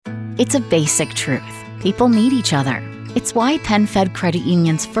It's a basic truth. People need each other. It's why PenFed Credit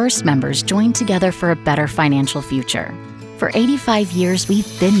Union's first members joined together for a better financial future. For 85 years,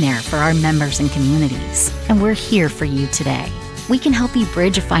 we've been there for our members and communities, and we're here for you today. We can help you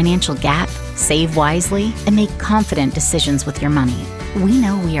bridge a financial gap, save wisely, and make confident decisions with your money. We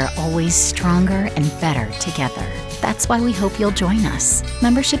know we are always stronger and better together. That's why we hope you'll join us.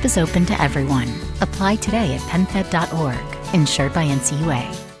 Membership is open to everyone. Apply today at penfed.org. Insured by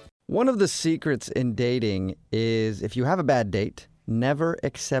NCUA. One of the secrets in dating is if you have a bad date, never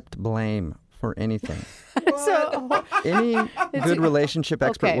accept blame for anything. Any good relationship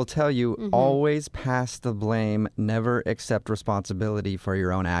expert will tell you, always pass the blame, never accept responsibility for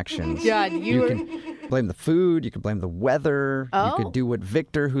your own actions. God, you can blame the food, you can blame the weather, you could do what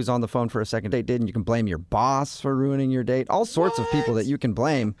Victor, who's on the phone for a second date, did, and you can blame your boss for ruining your date. All sorts of people that you can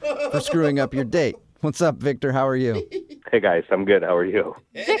blame for screwing up your date. What's up, Victor? How are you? Hey, guys. I'm good. How are you?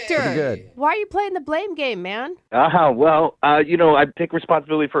 Victor, pretty good. Why are you playing the blame game, man? Well, I take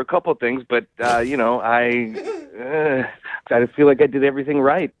responsibility for a couple of things, but, I feel like I did everything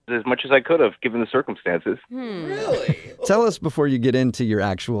right as much as I could have, given the circumstances. Really? Tell us before you get into your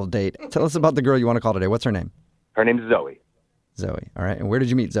actual date. Tell us about the girl you want to call today. What's her name? Her name's Zoe. Zoe. All right. And where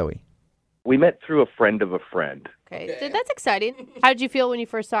did you meet Zoe? We met through a friend of a friend. Okay. That's exciting. How did you feel when you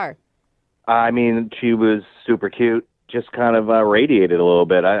first saw her? I mean, she was super cute. Just kind of radiated a little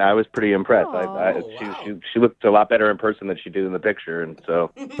bit. I was pretty impressed. She looked a lot better in person than she did in the picture, and so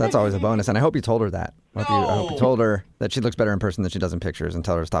that's always a bonus. And I hope you told her that. I hope you told her that she looks better in person than she does in pictures, and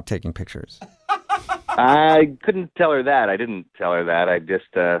tell her to stop taking pictures. I couldn't tell her that. I didn't tell her that. I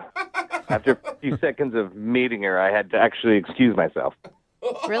just after a few seconds of meeting her, I had to actually excuse myself.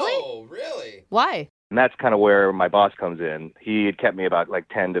 Really? Oh, really? Why? And that's kind of where my boss comes in. He had kept me about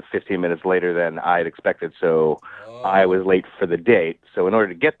 10 to 15 minutes later than I had expected, so I was late for the date. So in order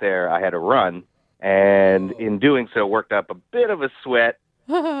to get there, I had to run, and in doing so, worked up a bit of a sweat,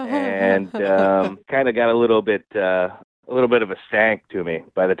 and kind of got a little bit of a stank to me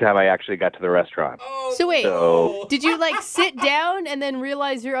by the time I actually got to the restaurant. So wait, did you sit down and then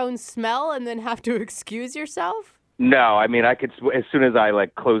realize your own smell and then have to excuse yourself? No, I mean, I could, as soon as I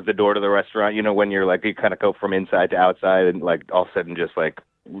closed the door to the restaurant, when you're you kind of go from inside to outside, and all of a sudden just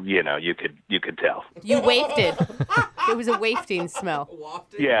you could tell. You wafted. It was a wafting smell.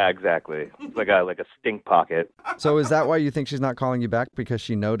 Yeah, exactly. It's like a stink pocket. So is that why you think she's not calling you back, because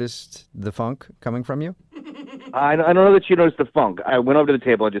she noticed the funk coming from you? I don't know that she noticed the funk. I went over to the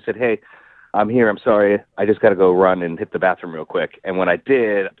table and just said, "Hey, I'm here. I'm sorry. I just got to go run and hit the bathroom real quick." And when I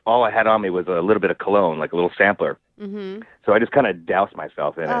did, all I had on me was a little bit of cologne, a little sampler. Mm-hmm. So I just kind of doused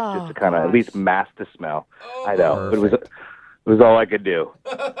myself in it, just to kind of at least mask the smell. I know, but it was all I could do.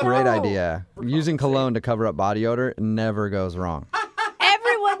 Great idea. Using cologne to cover up body odor never goes wrong.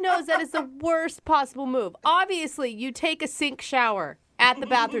 Everyone knows that is the worst possible move. Obviously, you take a sink shower at the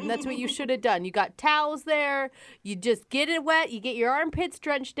bathroom. That's what you should have done. You got towels there. You just get it wet. You get your armpits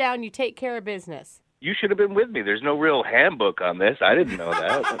drenched down. You take care of business. You should have been with me. There's no real handbook on this. I didn't know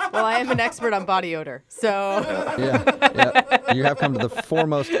that. Well, I am an expert on body odor, so... Yeah. You have come to the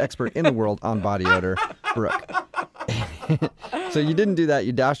foremost expert in the world on body odor, Brooke. So you didn't do that.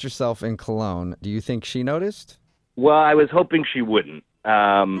 You doused yourself in cologne. Do you think she noticed? Well, I was hoping she wouldn't.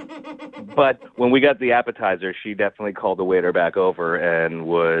 But when we got the appetizer, she definitely called the waiter back over and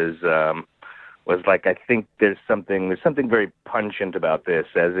was like, "I think there's something very pungent about this,"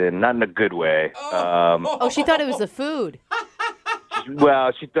 as in not in a good way. She thought it was the food.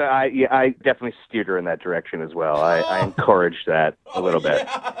 Well, I definitely steered her in that direction as well. I encouraged that a little bit.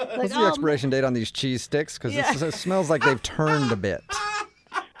 What's the expiration date on these cheese sticks? Because it smells like they've turned a bit.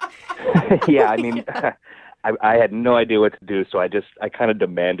 Yeah, I mean, I had no idea what to do, so I kind of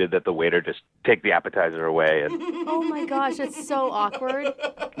demanded that the waiter just take the appetizer away. And oh my gosh, that's so awkward.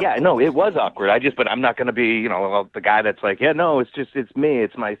 Yeah, no, it was awkward. But I'm not going to be, the guy that's like, "Yeah, no, it's me.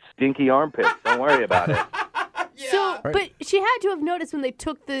 It's my stinky armpits. Don't worry about it." So, but she had to have noticed when they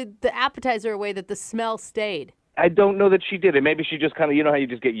took the appetizer away that the smell stayed. I don't know that she did it. Maybe she just kind of, how you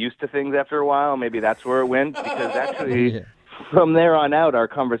just get used to things after a while? Maybe that's where it went. Because actually, from there on out, our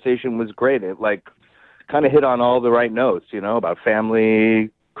conversation was great. It, kind of hit on all the right notes, about family,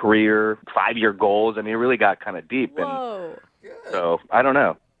 career, 5-year goals. I mean, it really got kind of deep. Whoa. And so, I don't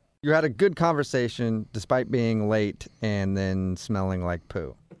know. You had a good conversation despite being late and then smelling like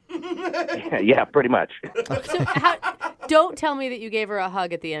poo. Yeah, pretty much. So don't tell me that you gave her a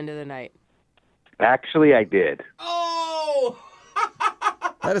hug at the end of the night. Actually, I did. Oh!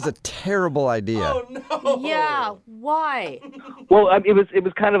 That is a terrible idea. Oh, no. Yeah, why? Well, it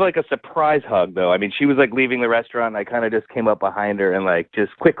was kind of like a surprise hug, though. I mean, she was like leaving the restaurant. And I kind of just came up behind her and like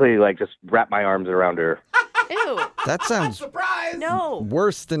just quickly like just wrapped my arms around her. Ew. That sounds Surprise! No.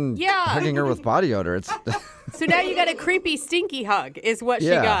 worse than hugging her with body odor. It's So now you got a creepy, stinky hug is what she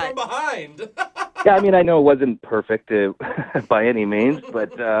Yeah. got. From behind. Yeah, I mean, I know it wasn't perfect by any means,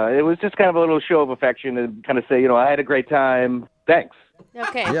 but it was just kind of a little show of affection and kind of say, I had a great time. Thanks.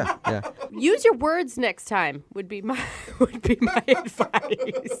 Okay. yeah. Use your words next time would be my advice.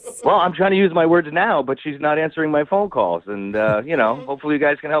 Well, I'm trying to use my words now, but she's not answering my phone calls. And, hopefully you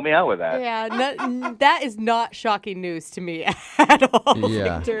guys can help me out with that. Yeah, that is not shocking news to me at all,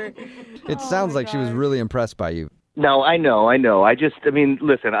 Yeah. Victor. It sounds like she was really impressed by you. No, I know.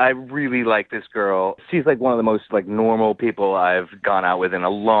 Listen, I really like this girl. She's like one of the most like normal people I've gone out with in a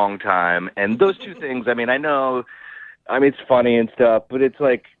long time. And those two things, it's funny and stuff, but it's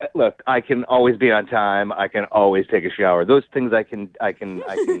like, look, I can always be on time. I can always take a shower. Those things I can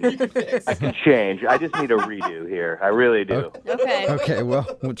change. I just need a redo here. I really do. Okay. Okay, well,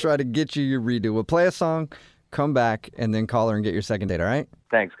 we'll try to get you your redo. We'll play a song, come back, and then call her and get your second date, all right?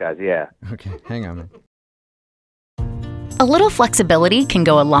 Thanks, guys. Yeah. Okay, hang on, man. A little flexibility can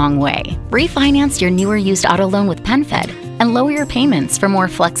go a long way. Refinance your newer used auto loan with PenFed and lower your payments for more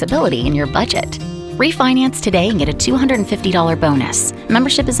flexibility in your budget. Refinance today and get a $250 bonus.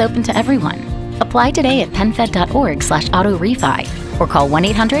 Membership is open to everyone. Apply today at penfed.org/auto-refi or call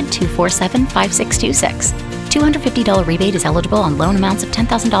 1-800-247-5626. $250 rebate is eligible on loan amounts of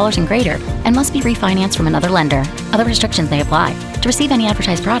 $10,000 and greater and must be refinanced from another lender. Other restrictions may apply. To receive any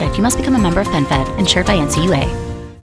advertised product, you must become a member of PenFed, insured by NCUA.